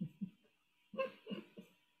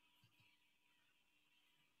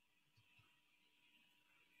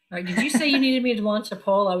 All right, did you say you needed me to launch a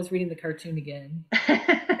poll? I was reading the cartoon again.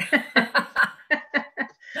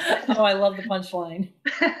 Oh, I love the punchline.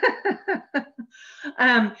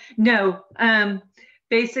 No,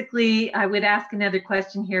 basically I would ask another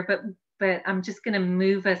question here, but I'm just going to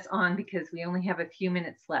move us on because we only have a few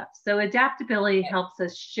minutes left. So adaptability helps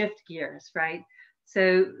us shift gears, right?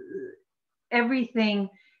 So everything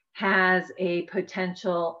has a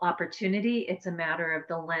potential opportunity. It's a matter of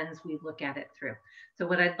the lens we look at it through. So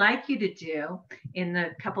what I'd like you to do in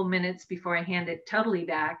the couple minutes before I hand it totally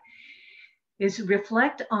back is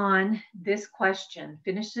reflect on this question.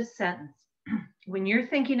 Finish this sentence. When you're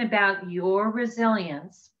thinking about your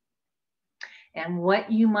resilience and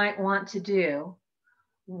what you might want to do,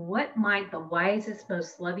 what might the wisest,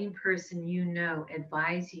 most loving person you know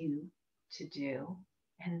advise you to do?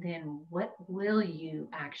 And then what will you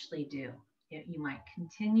actually do? You might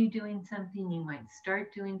continue doing something, you might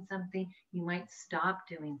start doing something, you might stop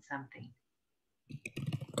doing something.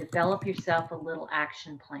 Develop yourself a little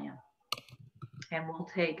action plan. And we'll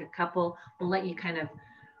take a couple, we'll let you kind of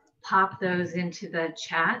pop those into the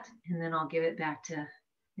chat, and then I'll give it back to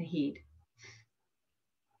Nahid.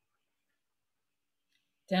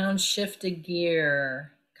 Downshift a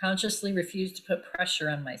gear. Consciously refuse to put pressure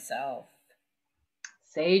on myself.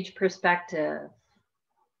 Sage perspective.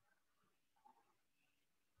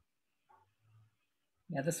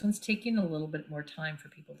 Yeah, this one's taking a little bit more time for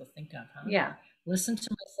people to think of, huh? Yeah. Listen to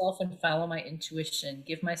myself and follow my intuition.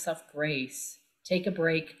 Give myself grace. Take a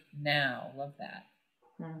break now. Love that.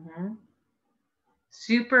 Mm-hmm.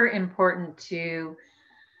 Super important to,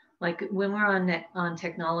 like when we're on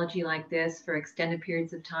technology like this for extended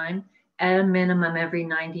periods of time, at a minimum every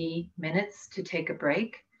 90 minutes to take a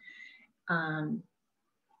break. And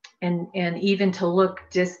even to look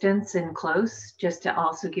distance and close, just to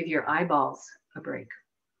also give your eyeballs a break.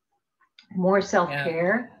 More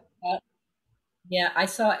self-care. Yeah, I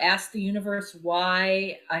saw Ask the Universe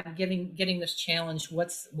Why I'm getting this challenge.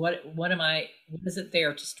 What is it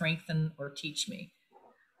there to strengthen or teach me?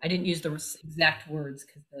 I didn't use the exact words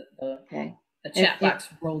because the chat box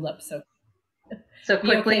rolled up so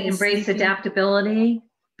quickly. Okay embrace sleeping. Adaptability.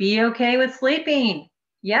 Be okay with sleeping.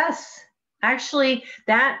 Yes, actually,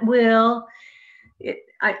 that will.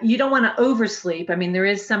 You don't want to oversleep. I mean, there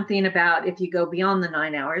is something about if you go beyond the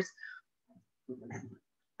 9 hours.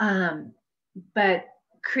 But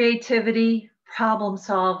creativity, problem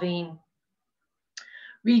solving,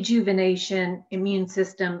 rejuvenation, immune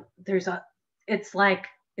system, it's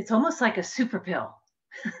almost like a super pill.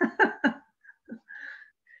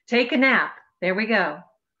 Take a nap. There we go.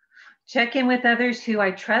 Check in with others who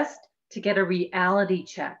I trust to get a reality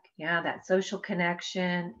check. Yeah, that social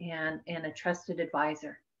connection and a trusted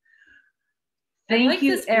advisor. Thank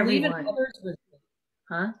you, everyone.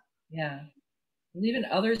 Huh? Yeah. Believe in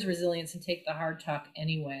others' resilience and take the hard talk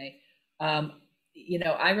anyway. I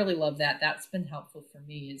really love that. That's been helpful for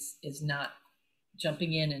me is not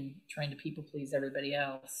jumping in and trying to people please everybody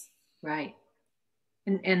else. Right.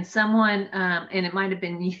 And someone, and it might have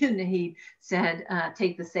been you, Nahid, said,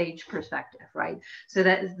 take the sage perspective, right? So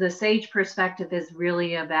that the sage perspective is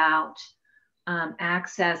really about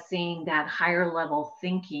accessing that higher level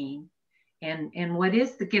thinking and what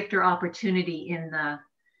is the gift or opportunity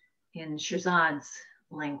in Shirzad's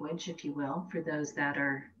language, if you will, for those that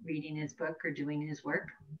are reading his book or doing his work.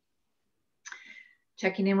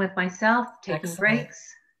 Checking in with myself, taking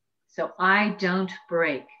breaks, so I don't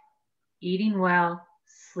break. Eating well,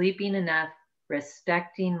 sleeping enough,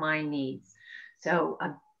 respecting my needs. So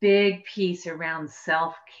a big piece around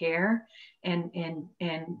self-care and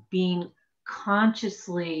being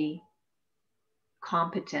consciously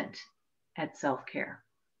competent at self-care.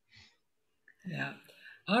 Yeah.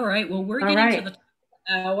 All right. Well, we're getting to the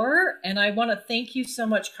hour. And I want to thank you so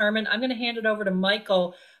much, Carmen. I'm going to hand it over to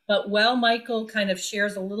Michael. But while Michael kind of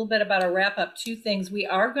shares a little bit about a wrap up, two things. We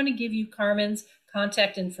are going to give you Carmen's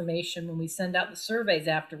contact information when we send out the surveys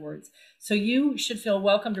afterwards. So you should feel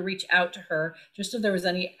welcome to reach out to her, just if there was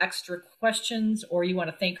any extra questions or you want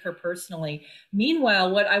to thank her personally.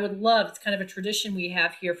 Meanwhile, what I would love, it's kind of a tradition we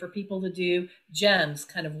have here for people to do gems,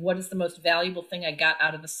 kind of what is the most valuable thing I got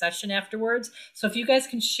out of the session afterwards. So if you guys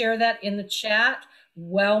can share that in the chat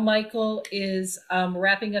while Michael is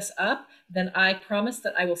wrapping us up, then I promise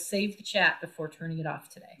that I will save the chat before turning it off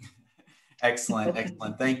today. Excellent,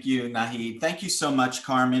 excellent. Thank you, Nahid. Thank you so much,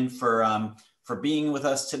 Carmen, for being with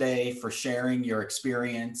us today, for sharing your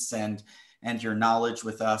experience and your knowledge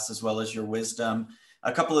with us, as well as your wisdom.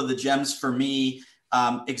 A couple of the gems for me: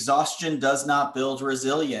 exhaustion does not build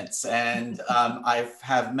resilience, and I've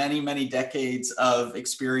have many decades of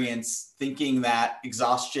experience thinking that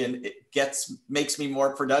exhaustion makes me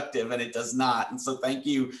more productive, and it does not. And so, thank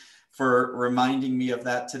you for reminding me of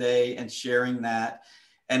that today and sharing that.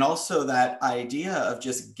 And also that idea of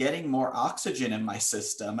just getting more oxygen in my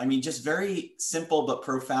system. I mean, just very simple but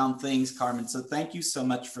profound things, Carmen. So thank you so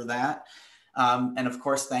much for that. And of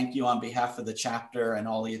course, thank you on behalf of the chapter and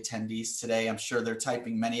all the attendees today. I'm sure they're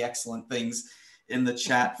typing many excellent things in the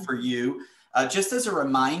chat for you. Just as a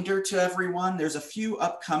reminder to everyone, there's a few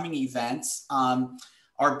upcoming events.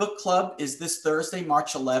 Our book club is this Thursday,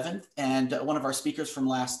 March 11th. And one of our speakers from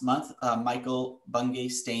last month, Michael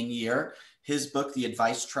Bungay-Stanier, his book, The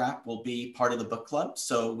Advice Trap, will be part of the book club.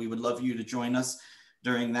 So we would love you to join us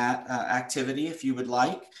during that activity if you would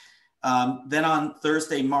like. Then on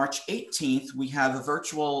Thursday, March 18th, we have a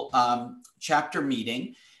virtual chapter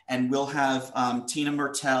meeting, and we'll have Tina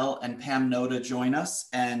Mertel and Pam Noda join us.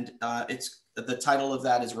 And the title of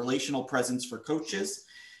that is Relational Presence for Coaches.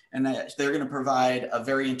 And they're going to provide a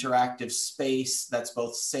very interactive space that's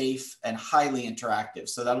both safe and highly interactive.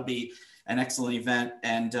 So that'll be an excellent event,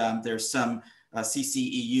 and there's some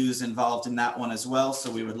CCEUs involved in that one as well.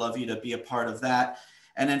 So we would love you to be a part of that.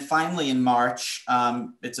 And then finally in March,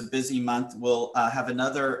 it's a busy month, we'll have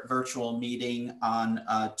another virtual meeting on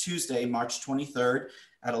Tuesday, March 23rd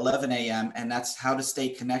at 11 a.m. And that's how to stay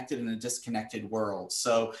connected in a disconnected world.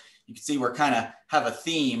 So you can see we're kind of have a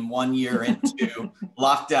theme 1 year into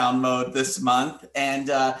lockdown mode this month.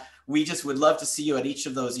 And we just would love to see you at each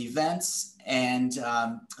of those events. And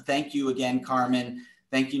thank you again, Carmen.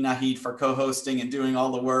 Thank you, Nahid, for co-hosting and doing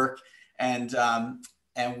all the work. And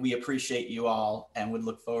we appreciate you all and would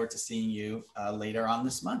look forward to seeing you later on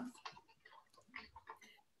this month.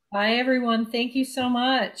 Bye, everyone. Thank you so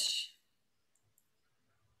much.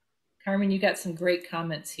 Carmen, you got some great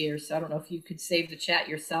comments here. So I don't know if you could save the chat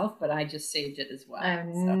yourself, but I just saved it as well. I have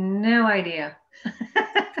no idea.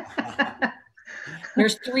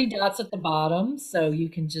 There's 3 dots at the bottom, so you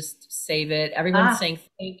can just save it. Everyone's saying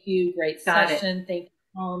thank you, great session, thank you,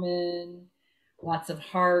 Carmen, lots of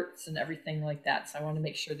hearts and everything like that. So I want to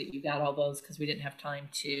make sure that you got all those because we didn't have time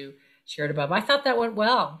to share it above. I thought that went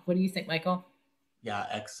well. What do you think, Michael? Yeah,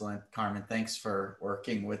 excellent, Carmen. Thanks for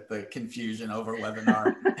working with the confusion over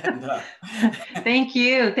webinar. Thank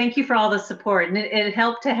you. Thank you for all the support. And it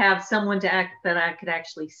helped to have someone that I could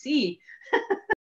actually see